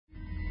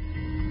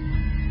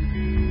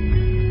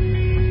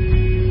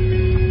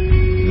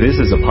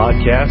This is a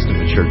podcast of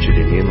the Church at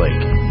Indian Lake.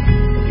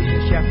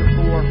 Ephesians chapter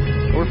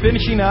 4. We're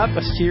finishing up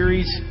a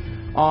series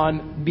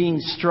on being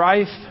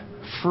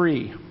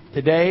strife-free.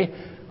 Today,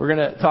 we're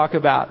going to talk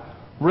about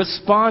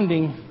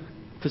responding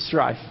to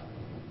strife.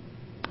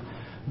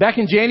 Back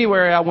in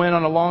January, I went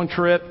on a long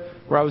trip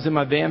where I was in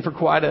my van for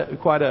quite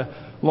a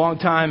long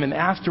time, and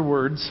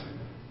afterwards,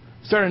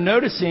 started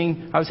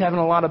noticing I was having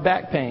a lot of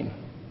back pain.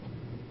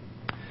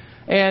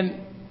 And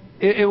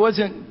it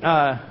wasn't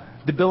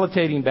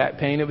debilitating back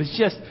pain. It was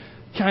just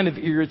kind of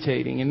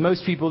irritating. And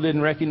most people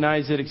didn't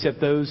recognize it except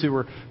those who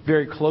were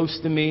very close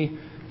to me.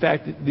 In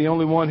fact, the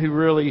only one who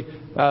really,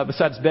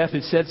 besides Beth,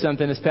 who said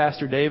something is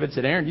Pastor David.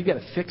 Said, "Aaron, you got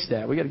to fix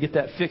that. We got to get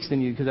that fixed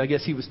in you," because I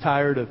guess he was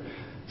tired of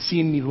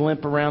seeing me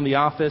limp around the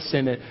office.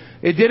 And it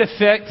did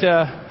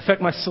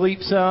affect my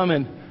sleep some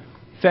and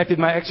affected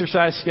my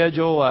exercise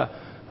schedule.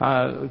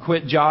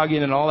 Quit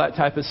jogging and all that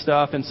type of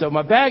stuff. And so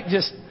my back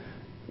just,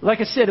 like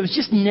I said, it was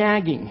just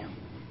nagging.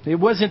 It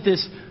wasn't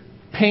this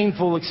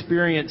painful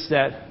experience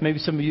that maybe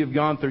some of you have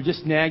gone through,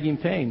 just nagging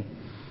pain.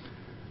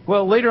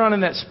 Well, later on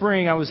in that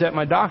spring, I was at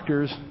my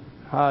doctor's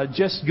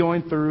just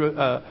going through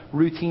a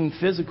routine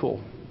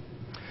physical.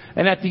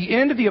 And at the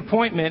end of the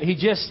appointment, he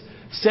just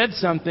said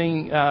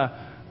something.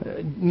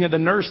 The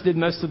nurse did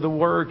most of the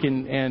work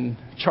and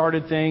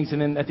charted things.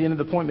 And then at the end of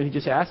the appointment, he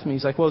just asked me,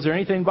 he's like, "Well, is there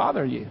anything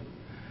bothering you?"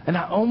 And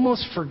I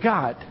almost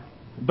forgot,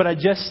 but I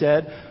just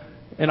said,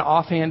 in an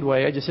offhand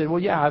way, I just said, "Well,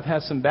 yeah, I've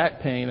had some back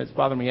pain. It's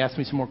bothering me." He asked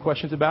me some more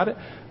questions about it.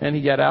 And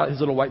he got out his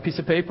little white piece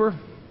of paper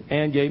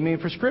and gave me a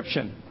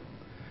prescription.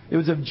 It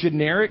was a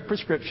generic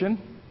prescription.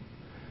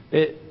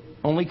 It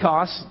only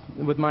cost,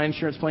 with my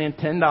insurance plan,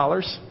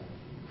 $10.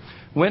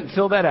 Went and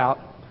filled that out.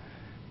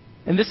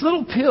 And this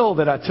little pill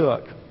that I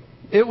took,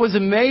 it was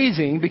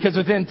amazing because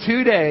within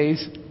 2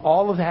 days,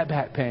 all of that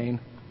back pain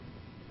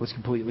was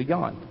completely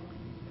gone.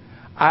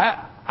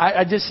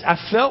 I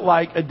felt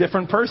like a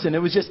different person.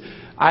 It was just,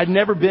 I'd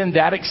never been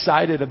that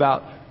excited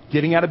about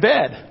getting out of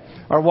bed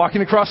or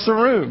walking across the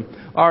room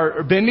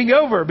or bending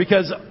over,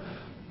 because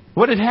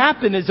what had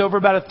happened is over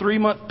about a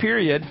 3-month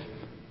period,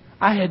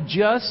 I had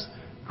just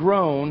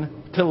grown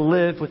to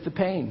live with the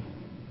pain.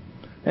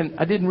 And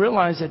I didn't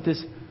realize that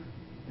this,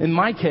 in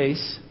my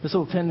case, this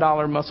little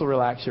 $10 muscle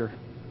relaxer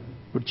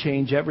would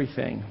change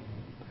everything.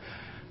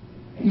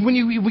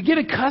 When we get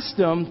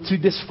accustomed to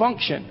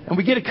dysfunction and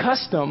we get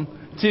accustomed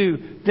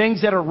to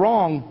things that are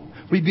wrong,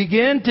 we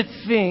begin to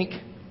think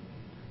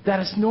that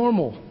it's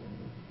normal.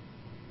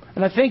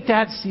 And I think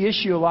that's the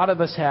issue a lot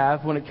of us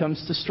have when it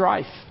comes to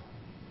strife.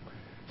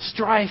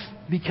 Strife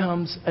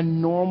becomes a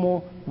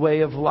normal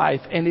way of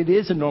life, and it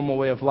is a normal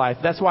way of life.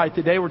 That's why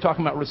today we're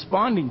talking about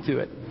responding to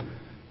it.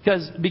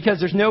 Because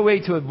there's no way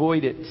to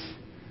avoid it.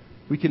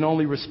 We can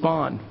only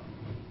respond.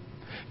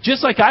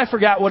 Just like I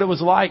forgot what it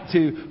was like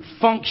to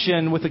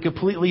function with a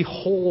completely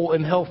whole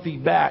and healthy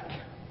back,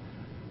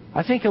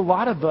 I think a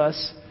lot of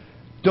us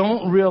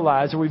don't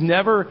realize, or we've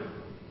never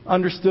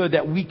understood,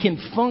 that we can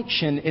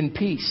function in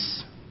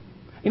peace.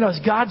 It's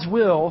God's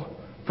will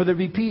for there to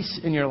be peace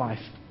in your life.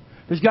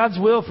 There's God's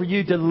will for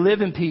you to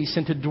live in peace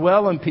and to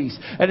dwell in peace.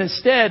 And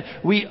instead,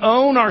 we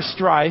own our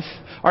strife.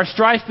 Our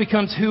strife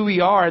becomes who we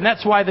are. And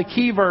that's why the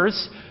key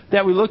verse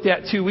that we looked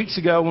at 2 weeks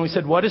ago when we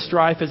said, "What is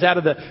strife?" is out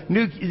of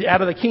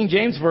the King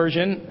James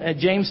Version, at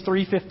James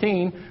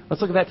 3:15.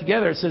 Let's look at that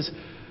together. It says,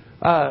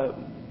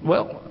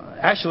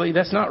 actually,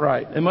 that's not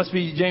right. It must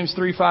be James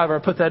 3:5, or I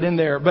put that in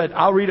there. But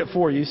I'll read it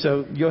for you,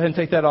 so go ahead and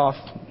take that off.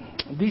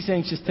 These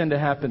things just tend to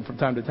happen from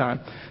time to time.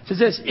 It says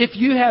this: "If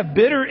you have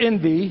bitter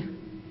envy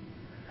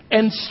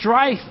and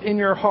strife in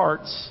your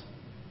hearts,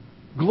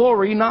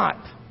 glory not."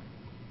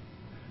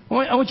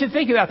 I want you to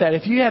think about that.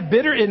 If you have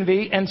bitter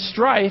envy and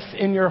strife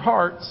in your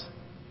hearts,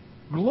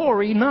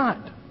 glory not.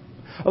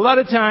 A lot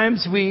of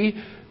times we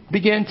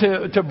begin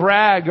to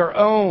brag or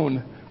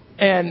own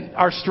and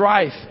our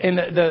strife, and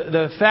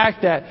the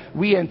fact that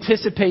we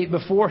anticipate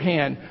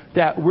beforehand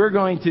that we're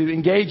going to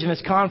engage in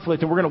this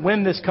conflict and we're going to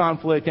win this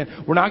conflict and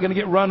we're not going to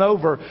get run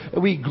over.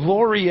 We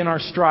glory in our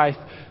strife.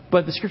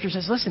 But the scripture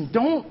says, listen,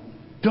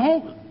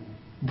 don't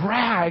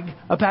brag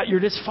about your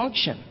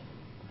dysfunction.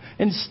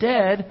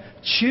 Instead,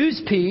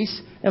 choose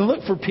peace and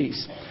look for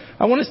peace.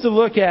 I want us to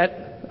look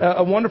at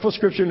a wonderful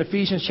scripture in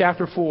Ephesians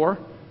chapter 4,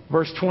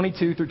 verse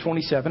 22 through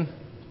 27.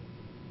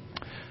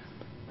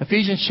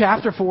 Ephesians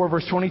chapter 4,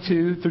 verse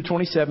 22 through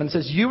 27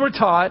 says, "You were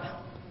taught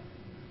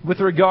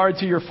with regard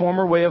to your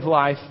former way of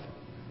life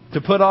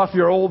to put off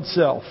your old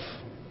self,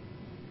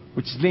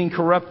 which is being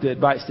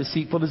corrupted by its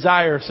deceitful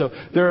desire." So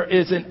there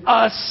is an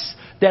us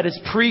that is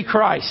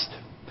pre-Christ.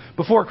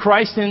 Before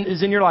Christ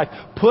is in your life,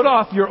 put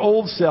off your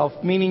old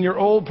self, meaning your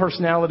old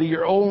personality,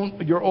 your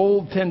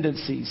old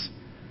tendencies.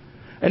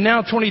 And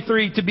now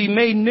 23, to be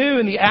made new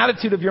in the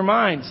attitude of your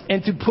minds,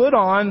 and to put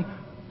on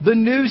the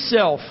new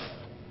self,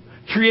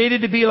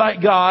 created to be like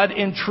God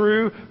in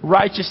true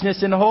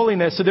righteousness and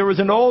holiness. So there was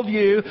an old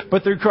you,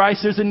 but through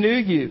Christ there's a new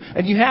you.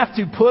 And you have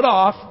to put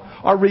off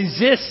or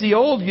resist the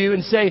old you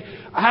and say,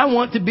 I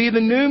want to be the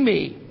new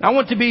me. I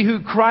want to be who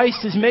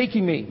Christ is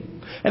making me.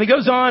 And it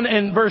goes on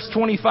in verse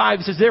 25.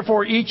 It says,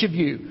 therefore each of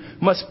you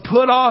must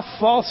put off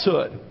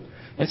falsehood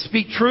and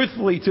speak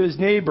truthfully to his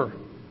neighbor,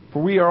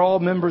 for we are all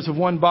members of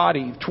one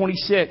body.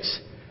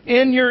 26.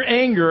 In your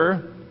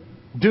anger,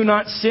 do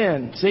not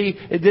sin. See,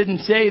 it didn't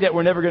say that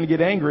we're never going to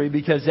get angry,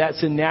 because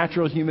that's a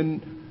natural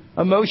human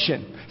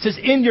emotion. It says,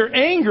 in your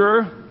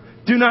anger,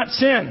 do not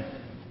sin.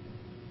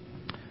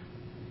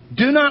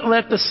 Do not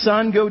let the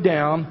sun go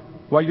down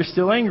while you're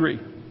still angry.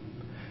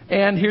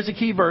 And here's a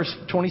key verse,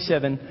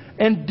 27.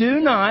 And do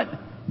not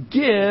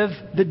give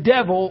the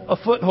devil a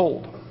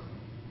foothold.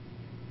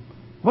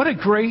 What a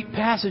great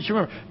passage to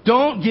remember.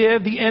 Don't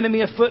give the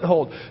enemy a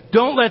foothold.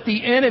 Don't let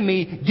the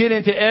enemy get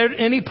into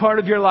any part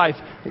of your life,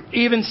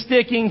 even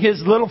sticking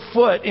his little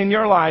foot in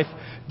your life.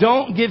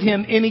 Don't give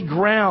him any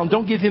ground.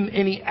 Don't give him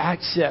any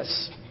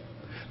access.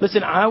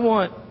 Listen, I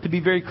want to be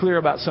very clear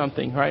about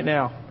something right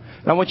now.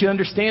 And I want you to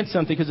understand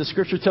something, because the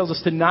Scripture tells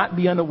us to not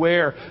be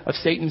unaware of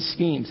Satan's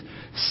schemes.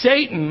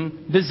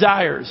 Satan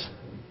desires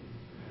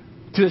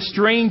to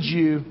estrange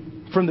you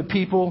from the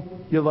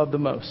people you love the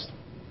most.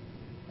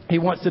 He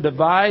wants to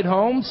divide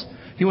homes.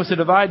 He wants to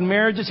divide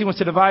marriages. He wants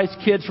to divide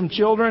kids from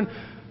children,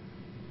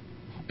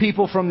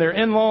 people from their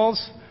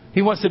in-laws.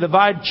 He wants to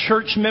divide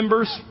church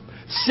members.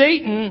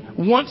 Satan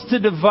wants to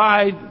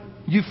divide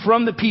you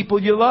from the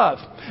people you love.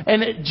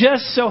 And it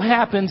just so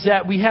happens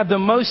that we have the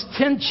most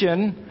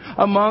tension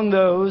among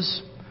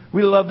those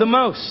we love the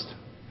most.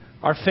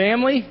 Our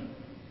family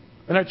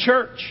and our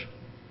church.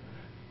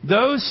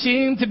 Those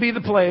seem to be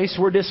the place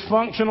where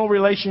dysfunctional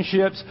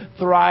relationships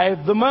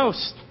thrive the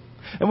most.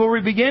 And when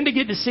we begin to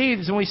get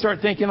deceived is when we start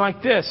thinking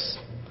like this.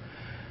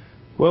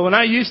 Well, when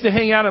I used to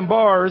hang out in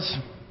bars,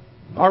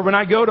 or when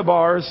I go to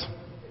bars,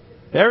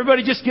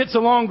 everybody just gets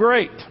along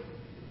great.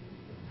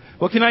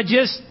 Well, can I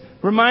just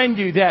remind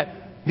you that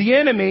the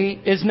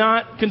enemy is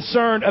not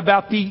concerned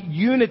about the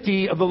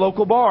unity of the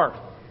local bar.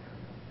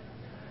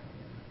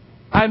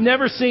 I've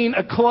never seen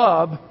a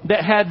club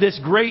that had this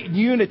great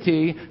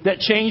unity that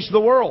changed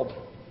the world.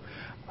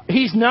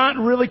 He's not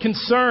really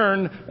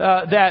concerned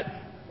that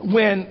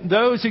when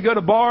those who go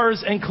to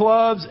bars and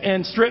clubs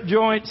and strip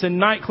joints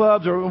and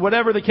nightclubs or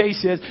whatever the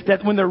case is,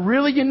 that when they're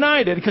really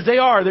united, because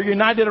they're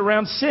united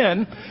around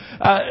sin,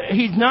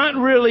 he's not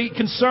really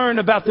concerned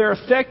about their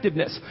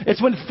effectiveness.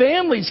 It's when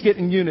families get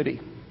in unity.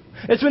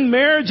 It's when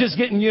marriages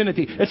get in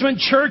unity. It's when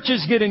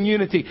churches get in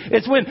unity.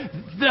 It's when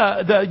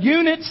the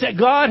units that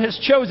God has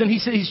chosen. He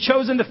said He's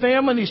chosen the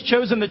family and He's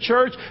chosen the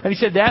church. And He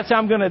said, that's how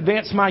I'm going to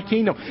advance my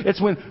kingdom. It's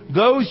when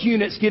those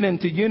units get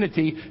into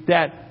unity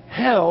that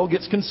hell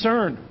gets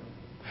concerned.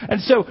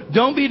 And so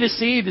don't be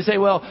deceived to say,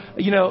 well,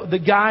 the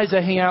guys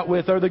I hang out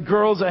with or the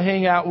girls I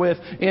hang out with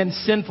in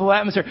sinful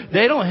atmosphere,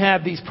 they don't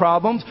have these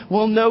problems.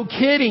 Well, no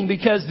kidding,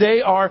 because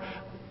they are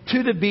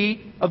to the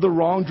beat of the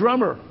wrong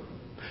drummer.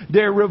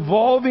 They're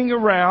revolving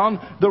around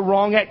the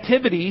wrong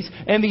activities,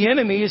 and the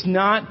enemy is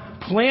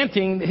not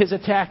planting his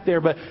attack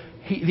there. But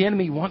the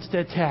enemy wants to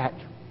attack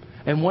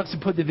and wants to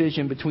put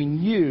division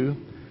between you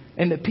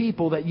and the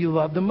people that you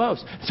love the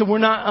most. So we're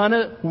not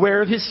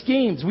unaware of his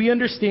schemes. We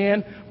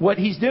understand what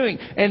he's doing.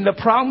 And the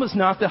problem is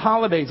not the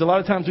holidays. A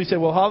lot of times we say,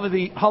 well,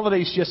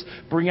 holidays just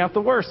bring out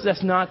the worst.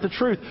 That's not the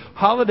truth.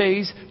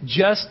 Holidays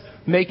just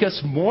make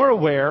us more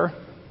aware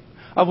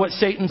of what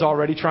Satan's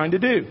already trying to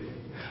do.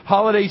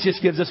 Holidays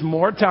just gives us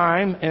more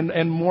time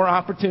and more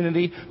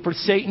opportunity for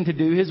Satan to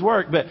do his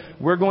work. But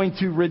we're going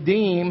to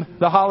redeem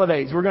the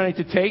holidays. We're going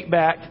to take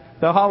back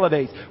the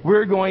holidays.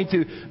 We're going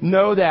to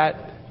know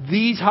that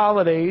these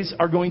holidays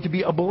are going to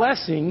be a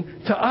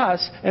blessing to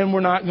us, and we're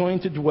not going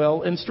to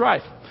dwell in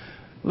strife.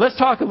 Let's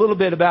talk a little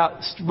bit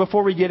about,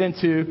 before we get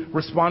into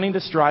responding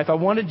to strife, I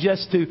wanted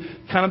just to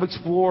kind of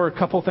explore a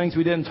couple things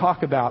we didn't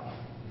talk about,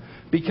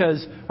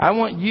 because I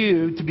want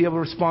you to be able to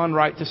respond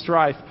right to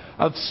strife,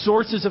 of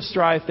sources of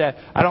strife that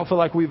I don't feel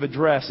like we've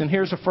addressed. And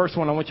here's the first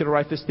one. I want you to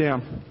write this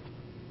down.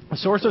 A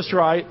source of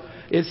strife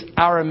is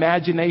our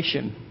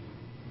imagination.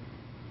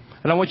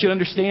 And I want you to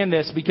understand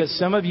this, because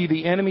some of you,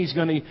 the enemy is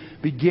going to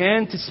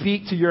begin to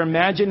speak to your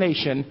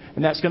imagination,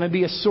 and that's going to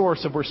be a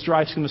source of where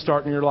strife's going to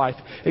start in your life.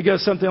 It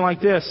goes something like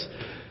this.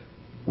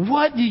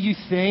 What do you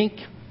think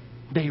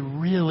they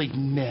really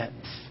meant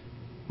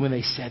when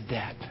they said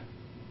that?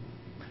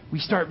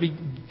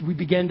 We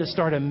begin to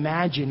start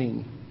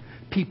imagining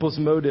people's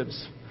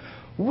motives.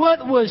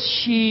 What was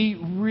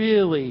she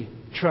really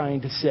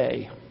trying to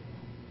say?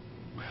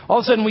 All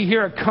of a sudden we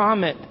hear a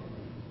comment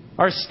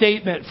or a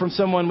statement from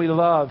someone we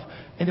love,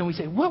 and then we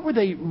say, what were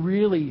they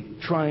really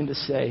trying to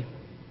say?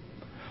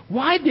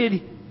 Why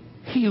did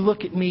he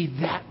look at me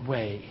that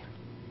way?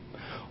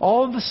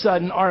 All of a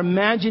sudden our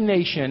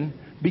imagination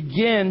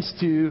begins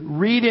to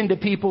read into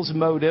people's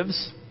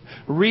motives,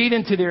 read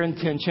into their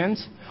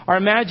intentions. Our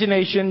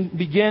imagination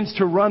begins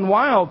to run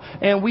wild,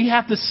 and we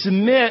have to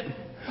submit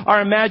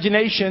our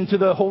imagination to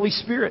the Holy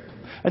Spirit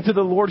and to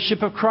the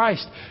Lordship of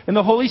Christ. And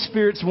the Holy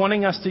Spirit's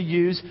wanting us to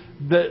use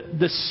the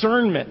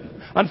discernment.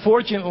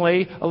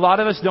 Unfortunately, a lot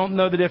of us don't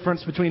know the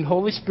difference between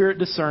Holy Spirit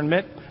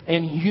discernment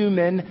and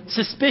human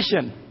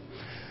suspicion.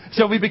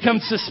 So we become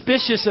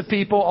suspicious of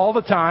people all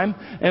the time.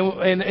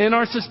 And in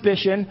our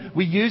suspicion,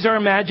 we use our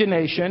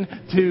imagination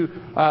to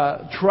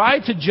try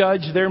to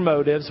judge their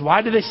motives.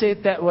 Why do they say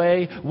it that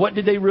way? What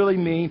did they really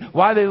mean?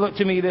 Why do they look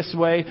to me this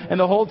way? And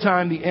the whole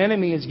time, the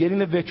enemy is getting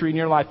the victory in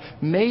your life.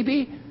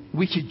 Maybe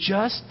we should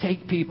just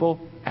take people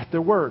at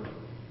their word.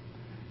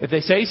 If they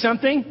say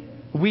something,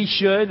 we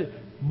should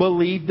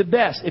believe the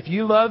best. If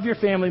you love your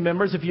family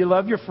members, if you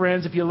love your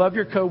friends, if you love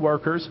your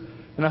coworkers,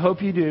 and I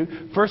hope you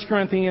do, 1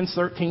 Corinthians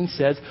 13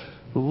 says,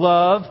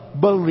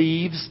 love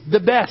believes the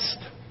best.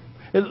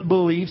 It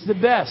believes the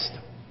best.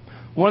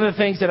 One of the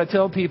things that I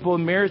tell people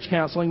in marriage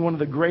counseling, one of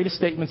the greatest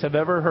statements I've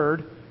ever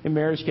heard in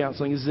marriage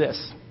counseling is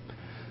this.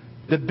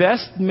 The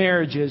best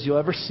marriages you'll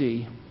ever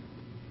see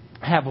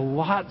have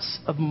lots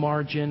of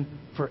margin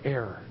for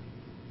error.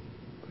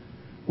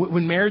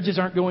 When marriages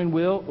aren't going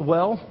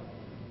well,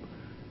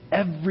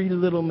 every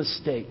little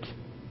mistake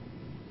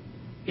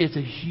is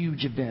a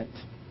huge event.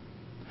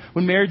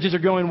 When marriages are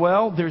going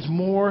well, there's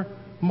more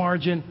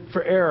margin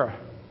for error.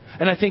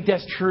 And I think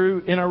that's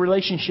true in our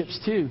relationships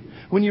too.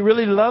 When you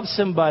really love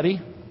somebody,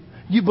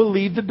 you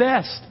believe the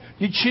best.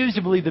 You choose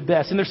to believe the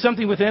best. And there's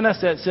something within us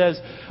that says,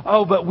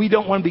 oh, but we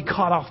don't want to be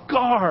caught off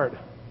guard.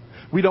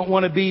 We don't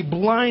want to be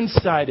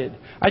blindsided.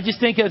 I just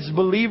think as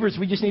believers,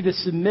 we just need to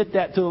submit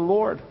that to the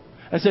Lord.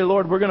 And say,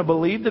 Lord, we're going to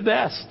believe the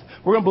best.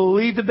 We're going to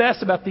believe the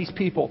best about these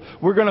people.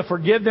 We're going to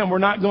forgive them. We're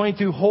not going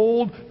to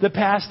hold the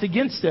past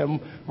against them.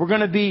 We're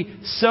going to be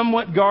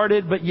somewhat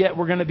guarded, but yet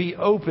we're going to be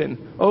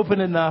open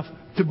enough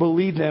to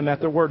believe them at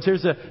their words.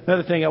 Here's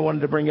another thing I wanted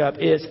to bring up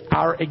is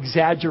our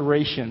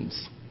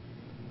exaggerations.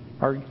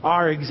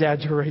 Our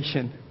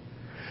exaggeration.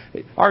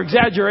 Our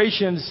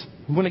exaggerations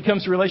when it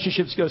comes to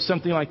relationships go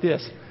something like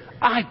this.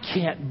 I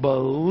can't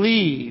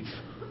believe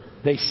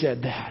they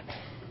said that.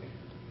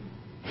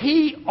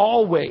 He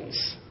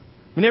always,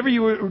 whenever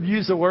you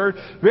use the word,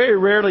 very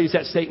rarely is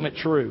that statement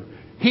true.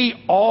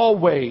 He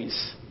always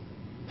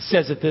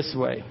says it this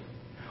way.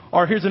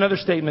 Or here's another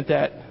statement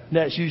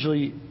that's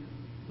usually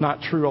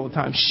not true all the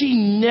time.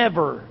 She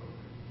never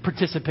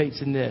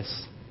participates in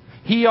this.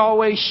 He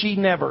always, she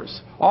nevers.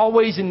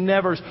 Always and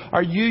nevers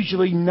are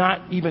usually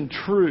not even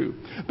true.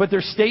 But they're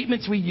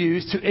statements we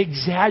use to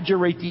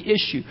exaggerate the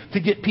issue,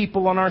 to get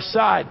people on our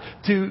side,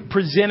 to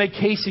present a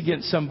case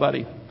against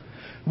somebody.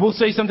 We'll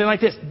say something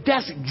like this.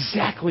 That's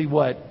exactly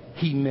what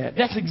he meant.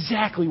 That's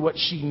exactly what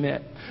she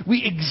meant.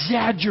 We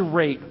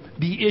exaggerate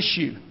the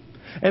issue.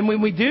 And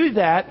when we do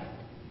that,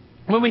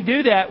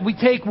 we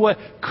take what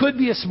could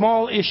be a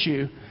small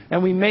issue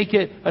and we make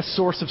it a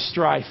source of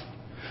strife.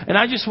 And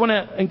I just want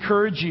to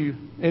encourage you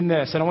in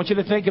this, and I want you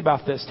to think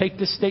about this. Take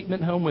this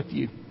statement home with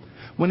you.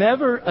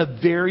 Whenever a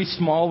very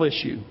small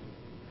issue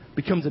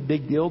becomes a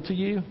big deal to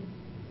you,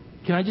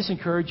 can I just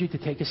encourage you to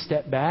take a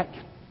step back,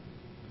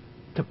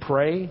 to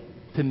pray,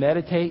 to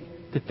meditate,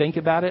 to think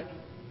about it?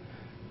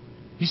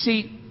 You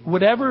see,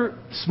 whatever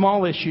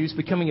small issue is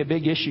becoming a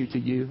big issue to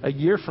you a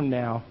year from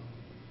now,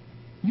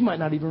 you might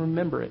not even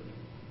remember it.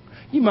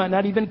 You might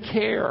not even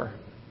care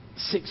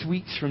 6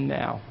 weeks from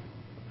now.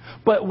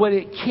 But what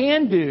it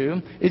can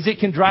do is it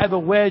can drive a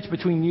wedge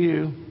between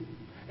you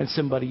and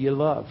somebody you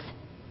love.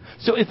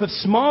 So if a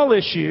small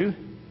issue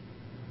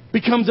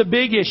becomes a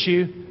big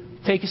issue,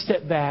 take a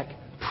step back,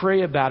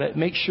 pray about it,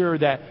 make sure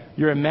that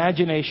your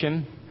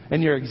imagination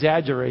and your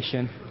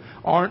exaggeration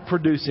aren't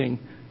producing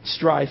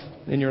strife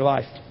in your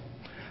life.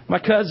 My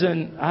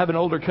cousin, I have an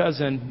older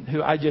cousin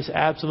who I just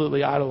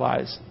absolutely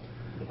idolize.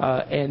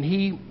 And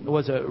he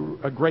was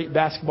a great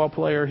basketball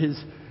player. His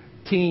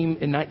team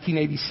in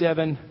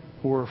 1987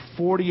 were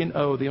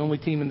 40-0, the only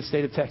team in the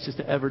state of Texas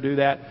to ever do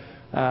that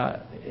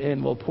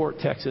in LaPorte,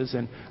 Texas.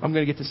 And I'm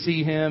going to get to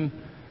see him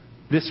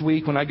this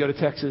week when I go to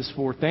Texas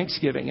for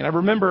Thanksgiving. And I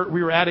remember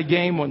we were at a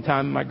game one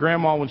time. My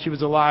grandma, when she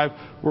was alive,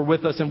 were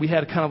with us, and we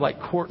had kind of like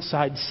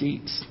courtside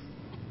seats.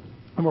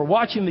 And we're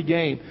watching the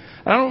game.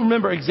 And I don't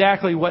remember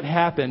exactly what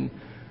happened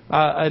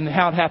and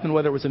how it happened,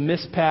 whether it was a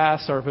missed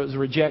pass or if it was a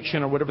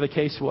rejection or whatever the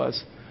case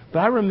was. But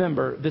I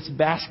remember this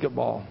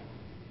basketball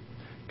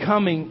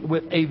coming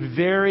with a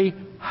very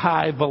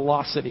high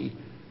velocity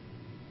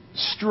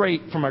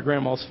straight from my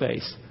grandma's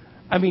face.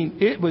 I mean,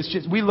 it was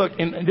just, we looked,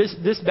 and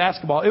this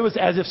basketball, it was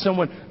as if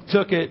someone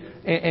took it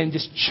and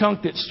just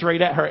chunked it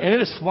straight at her. And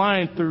it is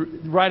flying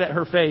through right at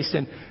her face.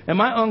 And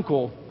my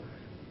uncle,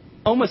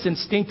 almost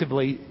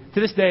instinctively, to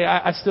this day,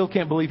 I still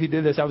can't believe he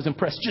did this. I was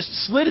impressed.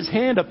 Just slid his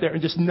hand up there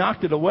and just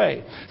knocked it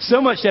away.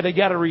 So much that it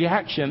got a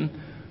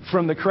reaction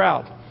from the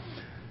crowd.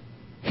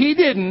 He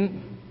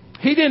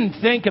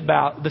didn't think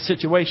about the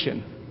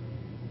situation.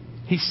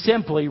 He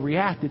simply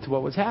reacted to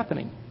what was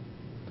happening.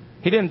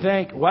 He didn't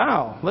think,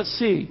 wow, let's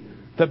see.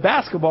 The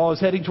basketball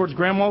is heading towards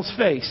Grandma's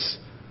face.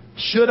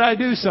 Should I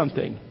do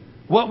something?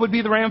 What would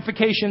be the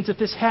ramifications if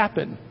this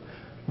happened?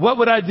 What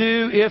would I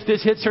do if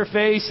this hits her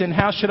face, and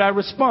how should I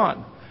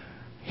respond?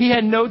 He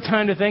had no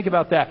time to think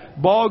about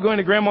that. Ball going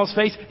to Grandma's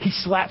face, he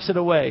slaps it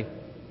away.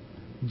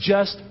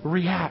 Just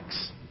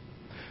reacts.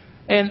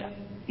 And,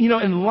 you know,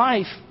 in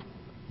life,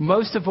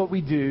 most of what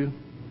we do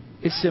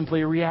is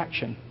simply a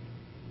reaction.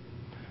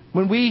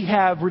 when we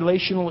have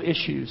relational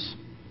issues,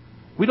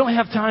 we don't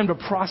have time to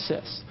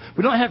process.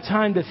 We don't have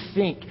time to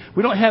think.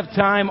 We don't have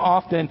time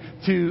often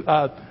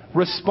to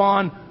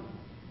respond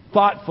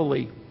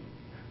thoughtfully.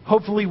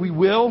 Hopefully we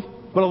will,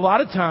 but a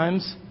lot of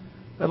times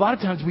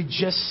we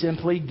just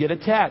simply get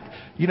attacked.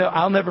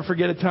 I'll never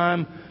forget a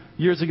time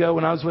years ago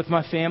when I was with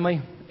my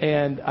family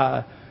and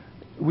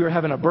we were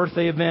having a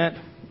birthday event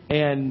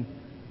and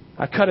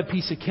I cut a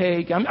piece of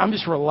cake. I'm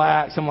just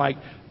relaxed. I'm like,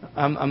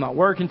 I'm not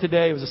working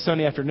today. It was a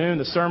Sunday afternoon.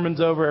 The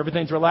sermon's over.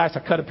 Everything's relaxed.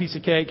 I cut a piece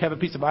of cake, have a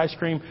piece of ice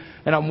cream,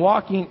 and I'm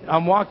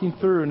walking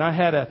through, and I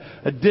had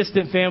a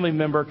distant family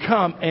member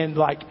come and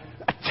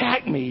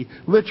attack me,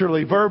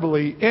 literally,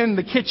 verbally, in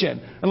the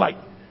kitchen. And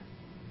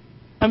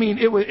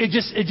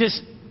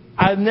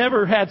I've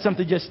never had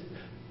something just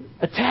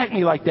attack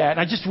me like that. And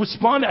I just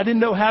responded. I didn't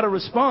know how to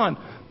respond.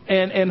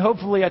 And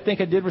hopefully I think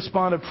I did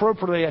respond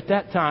appropriately at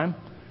that time.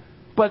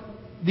 But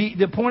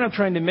the point I'm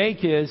trying to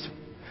make is,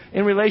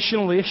 in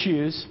relational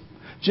issues,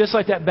 just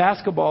like that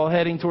basketball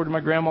heading toward my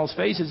grandma's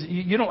faces,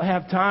 you don't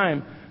have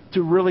time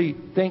to really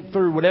think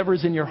through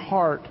whatever's in your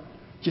heart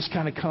just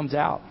kind of comes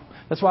out.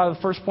 That's why the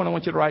first point I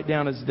want you to write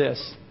down is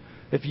this.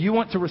 If you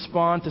want to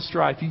respond to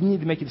strife, you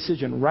need to make a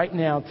decision right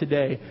now,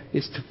 today,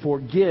 is to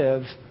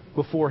forgive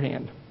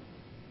beforehand.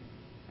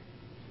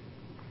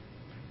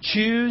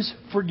 Choose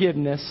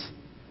forgiveness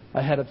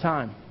ahead of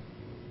time.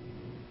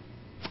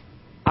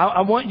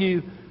 I want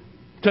you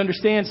to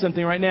understand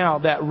something right now,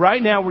 that right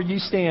now where you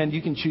stand,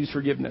 you can choose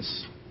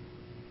forgiveness.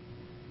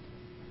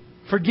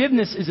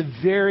 Forgiveness is a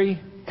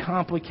very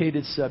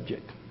complicated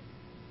subject.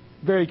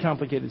 Very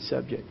complicated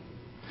subject.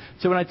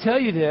 So when I tell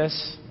you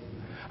this,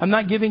 I'm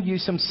not giving you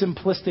some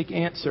simplistic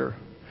answer,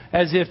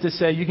 as if to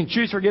say you can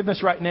choose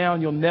forgiveness right now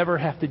and you'll never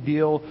have to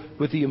deal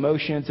with the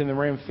emotions and the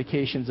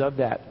ramifications of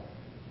that.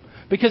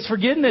 Because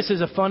forgiveness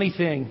is a funny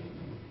thing.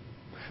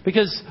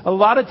 Because a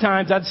lot of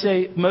times, I'd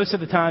say most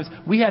of the times,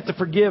 we have to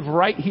forgive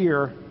right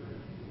here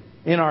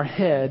in our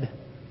head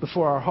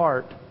before our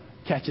heart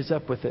catches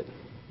up with it.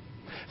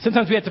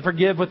 Sometimes we have to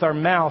forgive with our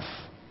mouth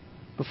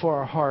before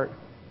our heart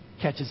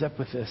catches up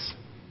with this.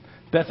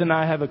 Beth and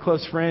I have a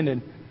close friend,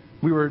 and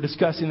we were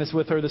discussing this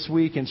with her this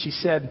week, and she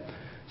said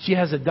she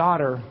has a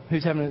daughter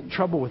who's having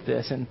trouble with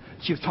this. And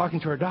she was talking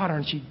to her daughter,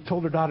 and she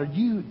told her daughter,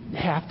 "You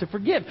have to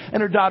forgive."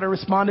 And her daughter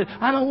responded,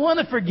 "I don't want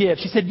to forgive."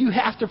 She said, "You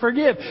have to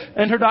forgive."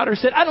 And her daughter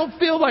said, "I don't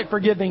feel like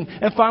forgiving."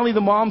 And finally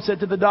the mom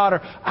said to the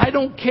daughter, "I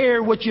don't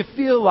care what you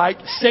feel like.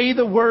 Say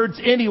the words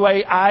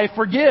anyway, I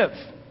forgive."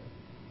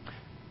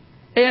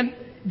 And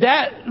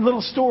that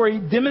little story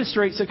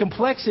demonstrates the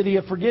complexity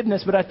of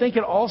forgiveness, but I think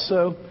it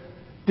also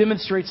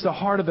demonstrates the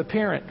heart of a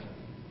parent.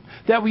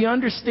 That we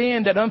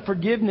understand that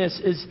unforgiveness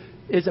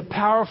is a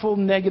powerful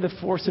negative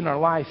force in our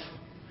life.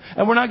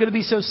 And we're not going to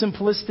be so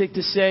simplistic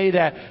to say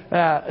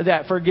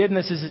that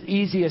forgiveness is as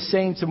easy as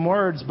saying some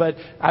words, but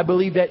I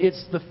believe that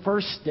it's the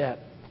first step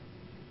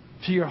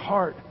to your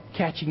heart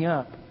catching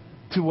up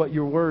to what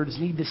your words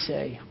need to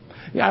say.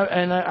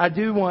 And I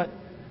do want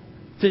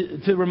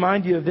to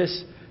remind you of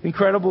this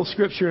incredible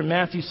scripture in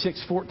Matthew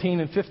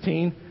 6:14 and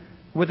 15.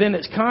 Within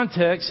its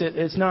context,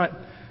 it's not...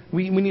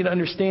 We need to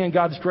understand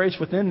God's grace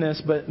within this,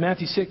 but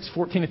Matthew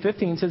 6:14 and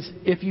 15 says,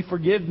 "If you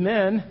forgive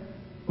men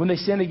when they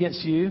sin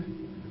against you,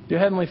 your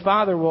heavenly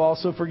Father will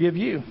also forgive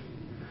you.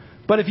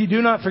 But if you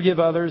do not forgive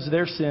others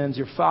their sins,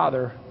 your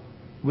Father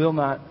will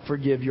not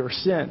forgive your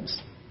sins."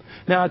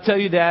 Now, I tell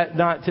you that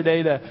not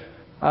today to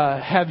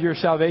have your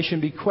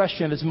salvation be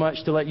questioned as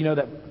much, to let you know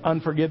that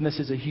unforgiveness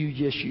is a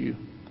huge issue.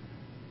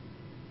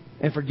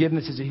 And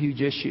forgiveness is a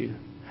huge issue.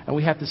 And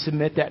we have to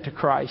submit that to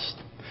Christ.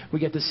 We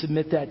get to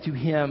submit that to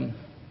Him.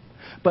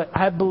 But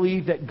I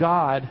believe that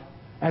God,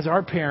 as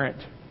our parent,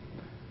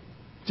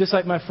 just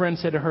like my friend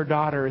said to her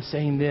daughter, is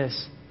saying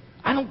this: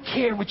 I don't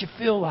care what you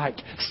feel like.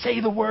 Say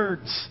the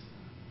words.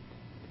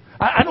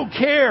 I don't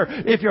care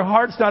if your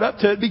heart's not up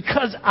to it,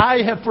 because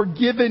I have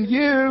forgiven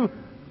you.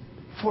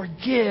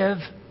 Forgive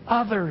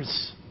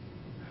others.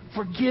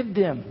 Forgive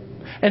them.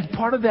 And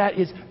part of that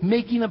is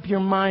making up your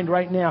mind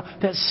right now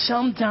that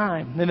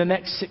sometime in the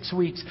next 6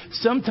 weeks,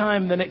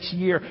 sometime in the next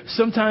year,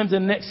 sometimes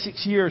in the next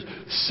 6 years,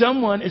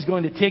 someone is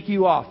going to tick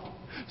you off.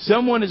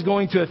 Someone is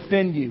going to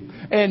offend you.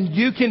 And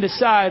you can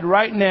decide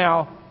right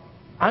now,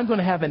 I'm going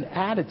to have an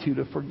attitude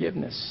of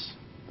forgiveness.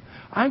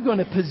 I'm going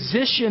to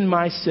position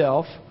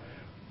myself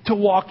to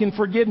walk in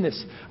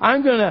forgiveness.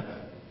 I'm going to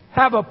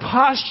have a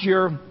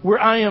posture where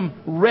I am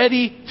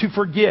ready to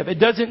forgive. It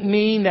doesn't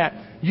mean that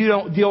you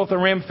don't deal with the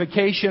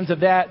ramifications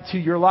of that to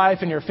your life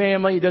and your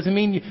family. It doesn't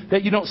mean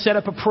that you don't set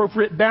up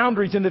appropriate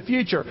boundaries in the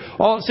future.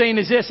 All I'm saying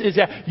is this, is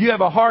that you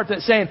have a heart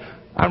that's saying,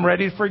 I'm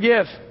ready to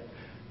forgive.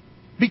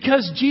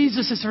 Because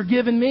Jesus has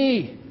forgiven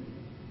me,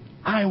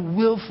 I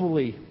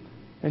willfully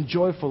and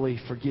joyfully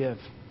forgive.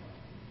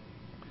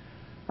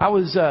 I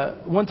was,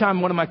 one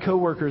time one of my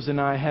coworkers and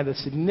I had a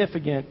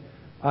significant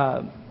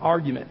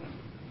argument.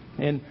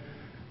 And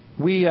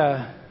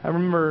I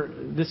remember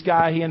this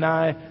guy, he and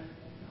I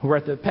were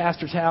at the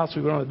pastor's house.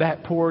 We were on the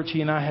back porch.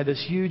 He and I had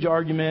this huge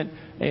argument,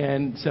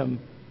 and some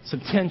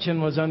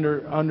tension was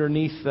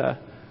underneath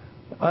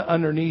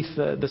underneath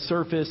the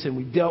surface, and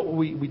we dealt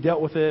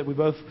with it.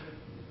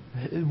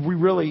 We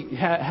really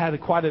had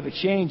quite an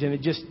exchange, and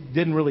it just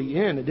didn't really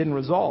end. It didn't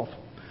resolve.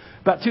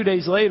 About 2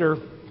 days later,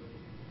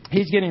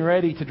 he's getting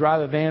ready to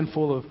drive a van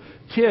full of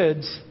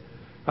kids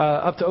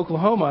up to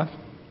Oklahoma,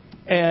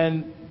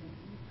 and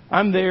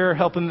I'm there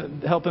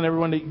helping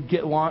everyone to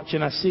get lunch,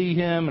 and I see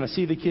him, and I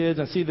see the kids,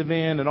 and I see the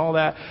van, and all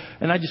that,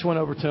 and I just went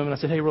over to him, and I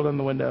said, "Hey, roll down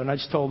the window," and I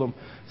just told him,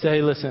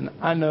 "Hey, listen,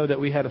 I know that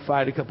we had a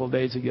fight a couple of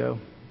days ago,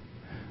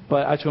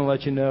 but I just want to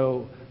let you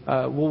know,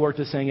 we'll work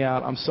this thing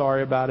out. I'm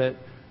sorry about it.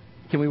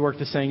 Can we work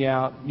this thing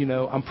out? You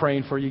know, I'm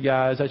praying for you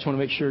guys. I just want to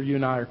make sure you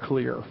and I are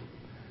clear."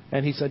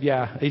 And he said,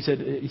 "Yeah." He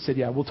said,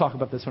 "Yeah, we'll talk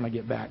about this when I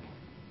get back."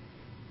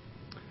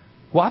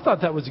 Well, I thought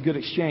that was a good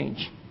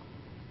exchange.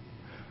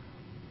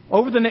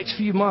 Over the next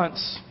few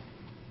months,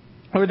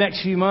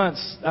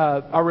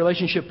 our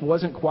relationship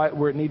wasn't quite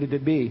where it needed to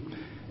be.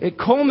 It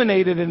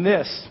culminated in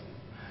this: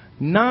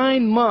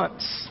 9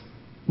 months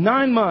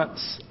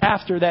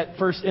after that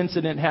first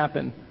incident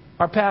happened,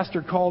 our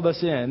pastor called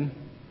us in,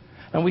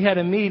 and we had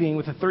a meeting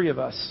with the three of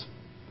us.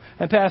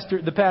 And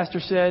the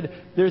pastor said,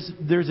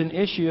 there's an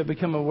issue I've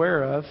become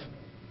aware of.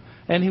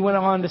 And he went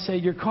on to say,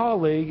 "Your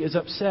colleague is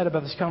upset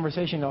about this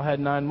conversation y'all had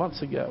 9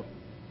 months ago."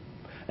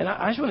 And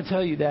I just want to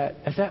tell you that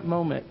at that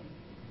moment,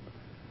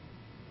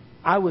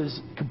 I was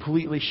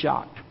completely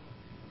shocked.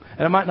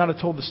 And I might not have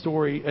told the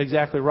story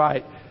exactly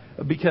right,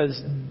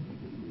 because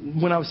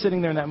when I was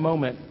sitting there in that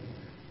moment,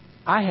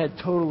 I had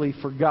totally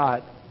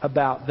forgot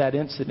about that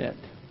incident.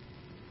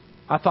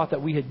 I thought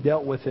that we had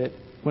dealt with it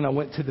when I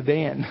went to the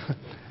van.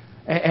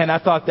 And I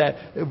thought that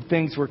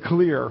things were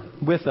clear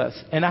with us.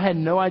 And I had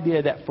no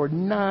idea that for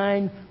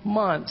 9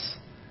 months,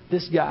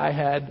 this guy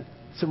had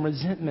some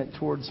resentment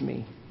towards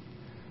me.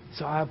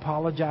 So I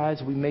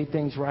apologize. We made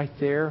things right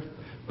there.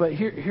 But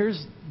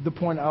here's the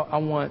point I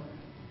want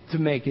to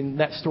make in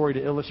that story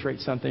to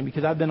illustrate something,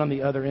 because I've been on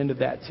the other end of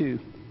that too,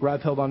 where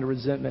I've held on to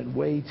resentment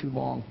way too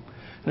long.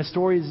 And the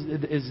story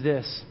is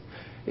this: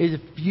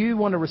 if you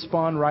want to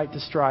respond right to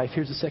strife,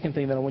 here's the second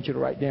thing that I want you to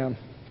write down,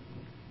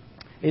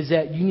 is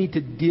that you need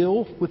to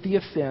deal with the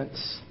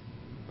offense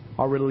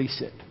or release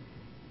it.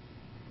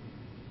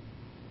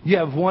 You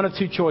have one of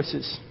two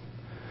choices.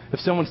 If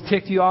someone's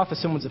ticked you off, if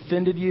someone's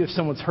offended you, if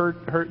someone's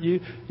hurt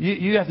you,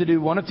 you have to do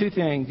one of two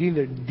things. You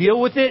either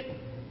deal with it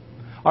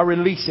or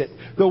release it.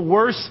 The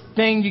worst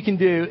thing you can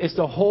do is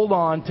to hold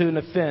on to an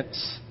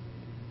offense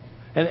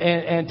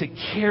and to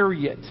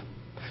carry it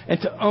and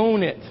to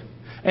own it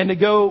and to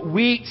go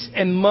weeks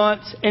and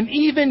months and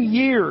even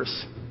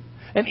years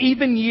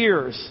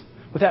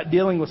without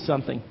dealing with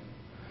something.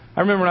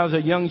 I remember when I was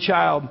a young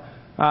child,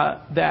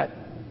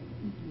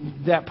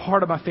 that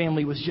part of my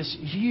family was just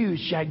huge,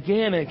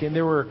 gigantic, and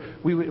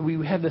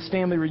we had this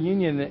family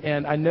reunion,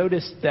 and I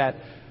noticed that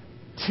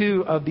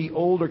two of the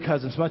older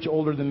cousins, much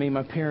older than me,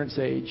 my parents'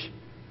 age,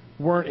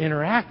 weren't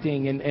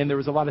interacting, and there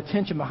was a lot of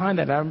tension behind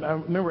that. I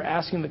remember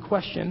asking the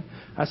question.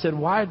 I said,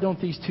 "Why don't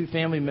these two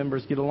family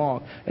members get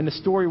along?" And the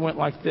story went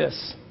like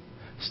this.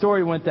 The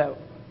story went that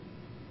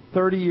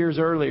 30 years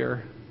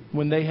earlier,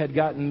 when they had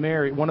gotten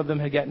married, one of them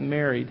had gotten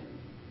married,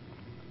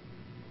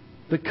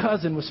 the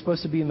cousin was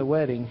supposed to be in the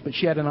wedding, but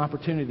she had an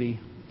opportunity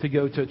to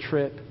go to a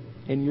trip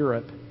in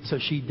Europe. So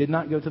she did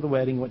not go to the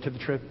wedding, went to the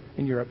trip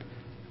in Europe.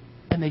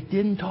 And they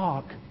didn't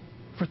talk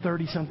for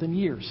 30-something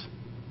years.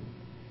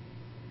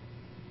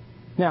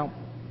 Now,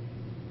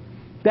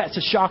 that's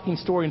a shocking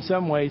story in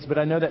some ways, but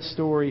I know that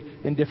story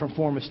in different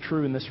form is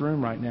true in this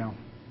room right now.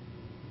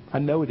 I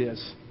know it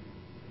is.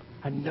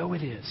 I know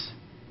it is.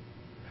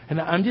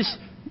 And I'm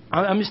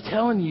just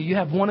telling you, you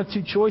have one of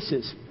two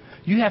choices.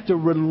 You have to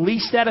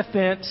release that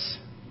offense,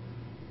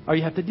 or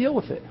you have to deal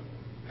with it.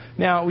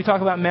 Now, we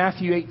talk about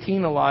Matthew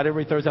 18 a lot.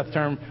 Everybody throws out the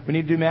term, we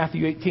need to do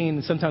Matthew 18,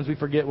 and sometimes we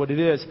forget what it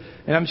is.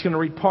 And I'm just going to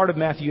read part of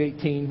Matthew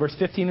 18. Verse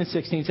 15 and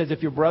 16 says,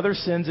 "If your brother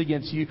sins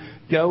against you,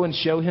 go and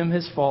show him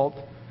his fault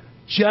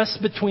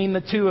just between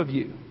the two of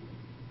you."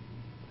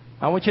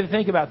 I want you to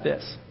think about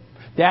this.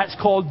 That's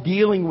called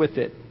dealing with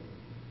it.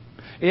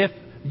 If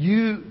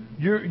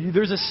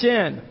there's a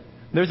sin,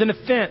 there's an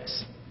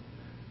offense,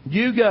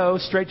 you go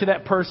straight to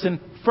that person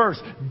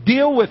first.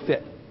 Deal with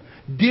it.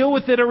 Deal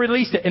with it or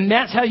release it. And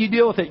that's how you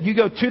deal with it. You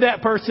go to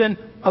that person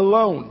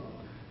alone.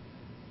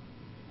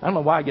 I don't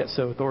know why I get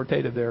so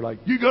authoritative there. Like,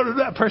 you go to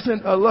that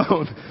person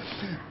alone.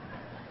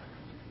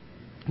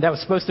 That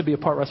was supposed to be a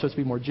part where I was supposed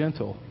to be more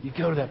gentle. You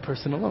go to that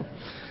person alone.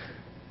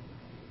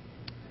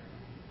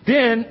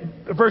 Then,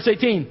 verse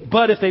 18,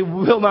 "But if they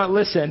will not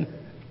listen,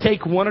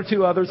 take one or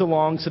two others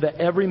along, so that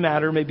every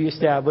matter may be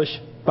established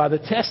by the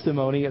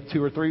testimony of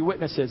 2 or 3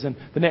 witnesses." And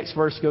the next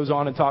verse goes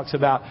on and talks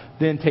about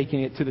then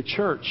taking it to the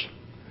church.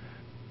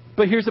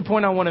 But here's the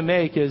point I want to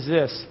make is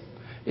this,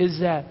 is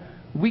that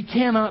we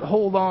cannot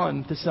hold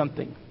on to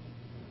something.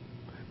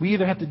 We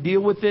either have to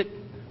deal with it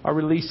or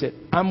release it.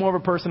 I'm more of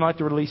a person who like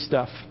to release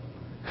stuff.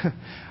 And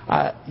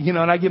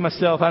I give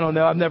myself, I don't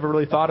know, I've never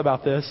really thought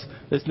about this.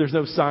 There's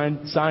no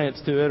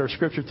science to it or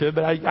scripture to it,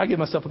 but I give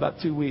myself about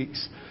 2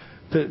 weeks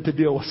to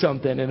deal with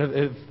something. And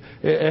if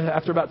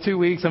after about 2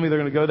 weeks, I'm either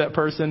going to go to that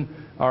person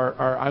or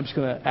I'm just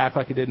going to act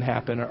like it didn't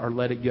happen or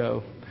let it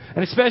go.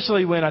 And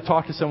especially when I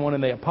talk to someone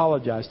and they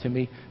apologize to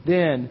me,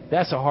 then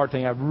that's a hard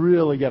thing. I've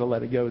really got to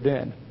let it go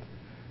then.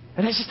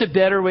 And that's just a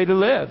better way to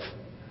live.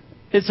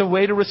 It's a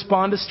way to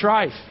respond to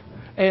strife.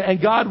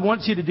 And God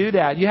wants you to do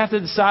that. You have to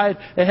decide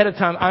ahead of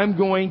time, I'm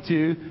going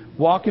to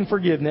walk in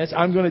forgiveness.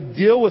 I'm going to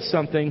deal with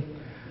something,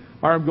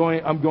 or I'm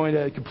going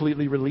to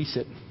completely release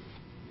it.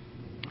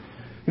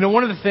 You know,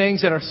 one of the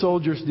things that our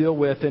soldiers deal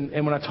with, and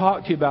when I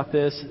talk to you about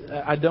this,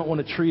 I don't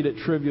want to treat it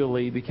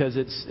trivially because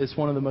it's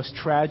one of the most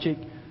tragic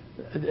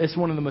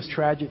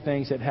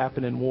things that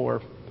happen in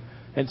war.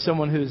 And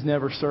someone who has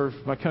never served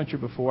my country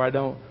before, I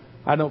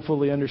don't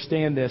fully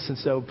understand this. And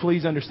so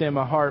please understand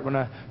my heart when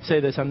I say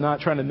this. I'm not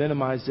trying to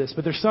minimize this.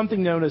 But there's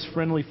something known as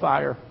friendly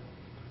fire.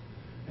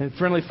 And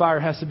friendly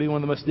fire has to be one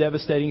of the most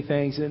devastating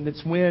things. And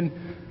it's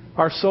when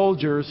our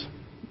soldiers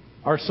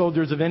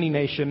of any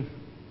nation,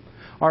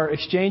 are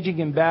exchanging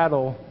in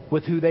battle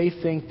with who they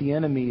think the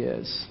enemy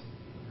is.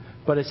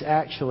 But it's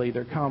actually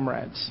their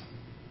comrades.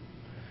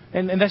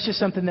 And that's just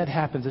something that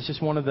happens. That's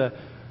just one of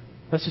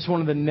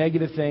the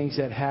negative things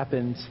that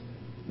happens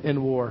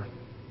in war.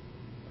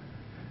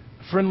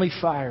 Friendly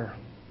fire.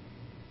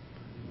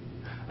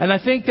 And I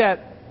think that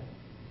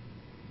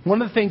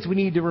one of the things we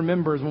need to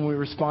remember is when we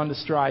respond to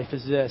strife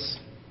is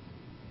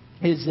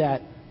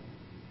that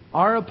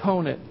our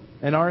opponent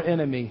and our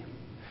enemy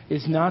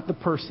is not the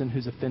person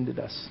who's offended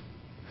us.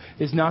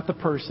 Is not the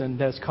person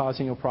that's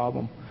causing a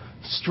problem.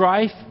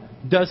 Strife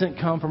doesn't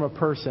come from a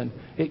person.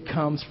 It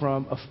comes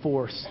from a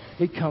force.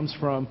 It comes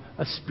from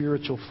a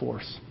spiritual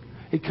force.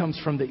 It comes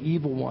from the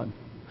evil one.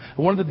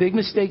 And one of the big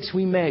mistakes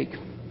we make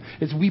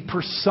is we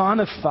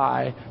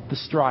personify the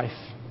strife.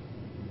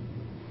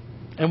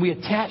 And we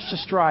attach the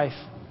strife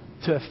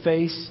to a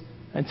face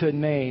and to a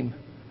name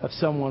of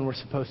someone we're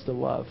supposed to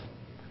love.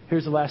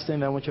 Here's the last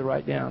thing that I want you to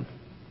write down.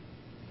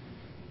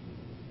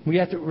 We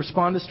have to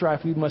respond to strife.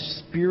 We must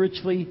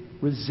spiritually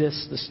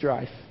resist the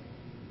strife.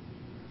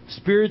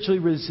 Spiritually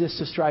resist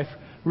the strife.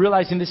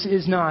 Realizing this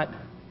is not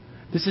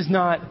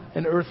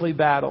an earthly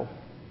battle.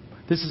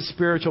 This is a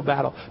spiritual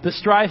battle. The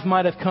strife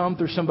might have come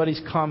through somebody's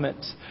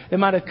comments. It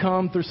might have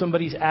come through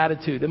somebody's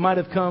attitude. It might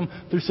have come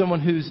through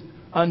someone who's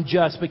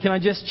unjust. But can I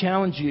just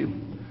challenge you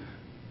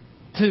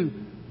to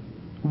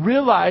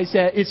realize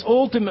that it's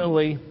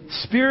ultimately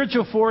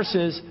spiritual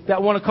forces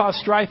that want to cause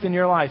strife in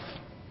your life.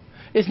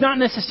 It's not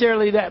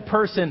necessarily that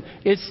person.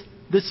 It's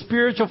the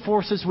spiritual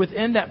forces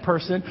within that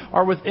person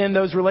or within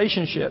those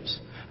relationships.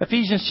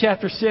 Ephesians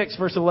chapter 6,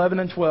 verse 11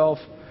 and 12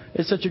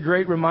 is such a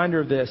great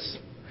reminder of this.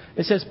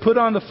 It says, put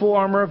on the full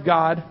armor of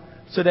God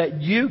so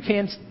that you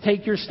can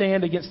take your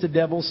stand against the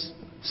devil's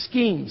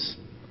schemes.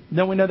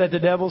 Then we know that the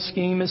devil's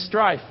scheme is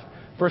strife.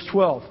 Verse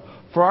 12,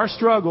 for our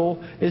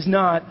struggle is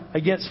not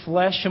against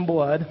flesh and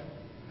blood,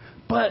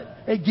 but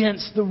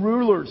against the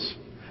rulers,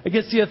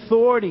 against the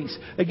authorities,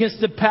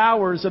 against the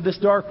powers of this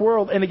dark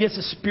world, and against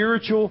the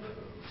spiritual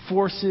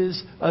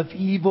forces of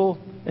evil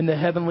in the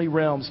heavenly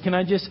realms. Can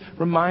I just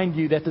remind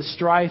you that the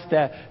strife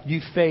that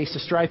you face, the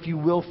strife you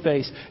will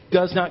face,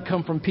 does not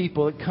come from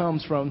people. It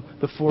comes from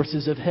the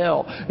forces of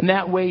hell. And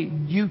that way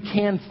you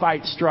can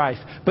fight strife,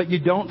 but you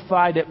don't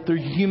fight it through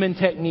human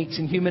techniques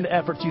and human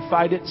efforts. You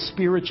fight it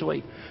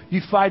spiritually.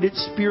 You fight it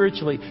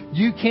spiritually.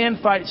 You can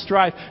fight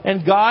strife.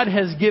 And God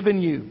has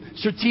given you,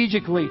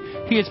 strategically,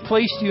 He has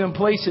placed you in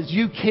places.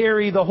 You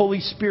carry the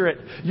Holy Spirit.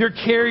 You're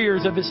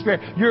carriers of His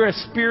Spirit. You're a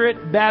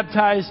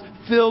Spirit-baptized,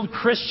 filled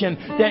Christian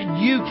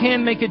that you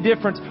can make a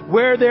difference.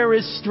 Where there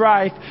is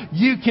strife,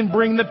 you can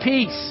bring the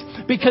peace.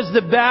 Because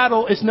the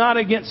battle is not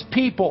against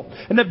people.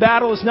 And the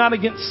battle is not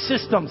against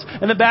systems.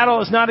 And the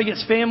battle is not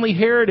against family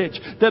heritage.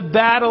 The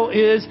battle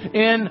is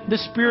in the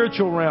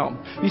spiritual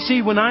realm. You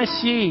see, when I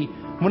see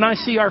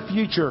our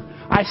future,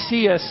 I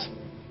see us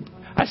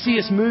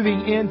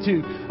moving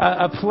into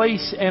a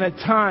place and a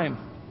time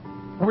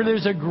where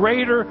there's a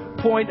greater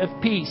point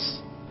of peace.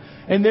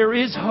 And there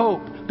is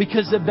hope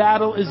because the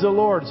battle is the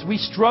Lord's. We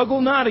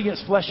struggle not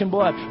against flesh and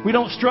blood. We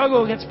don't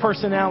struggle against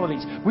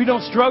personalities. We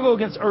don't struggle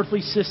against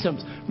earthly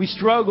systems. We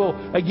struggle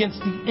against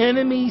the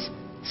enemy's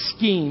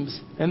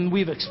schemes. And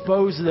we've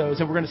exposed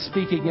those, and we're going to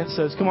speak against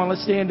those. Come on,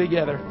 let's stand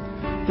together.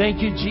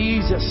 Thank you,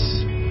 Jesus.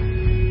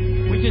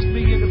 We just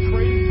begin to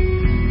praise.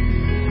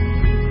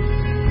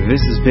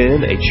 This has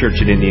been a Church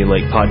at Indian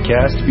Lake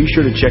podcast. Be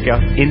sure to check out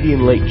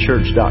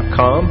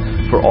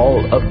IndianLakeChurch.com for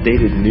all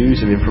updated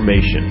news and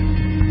information.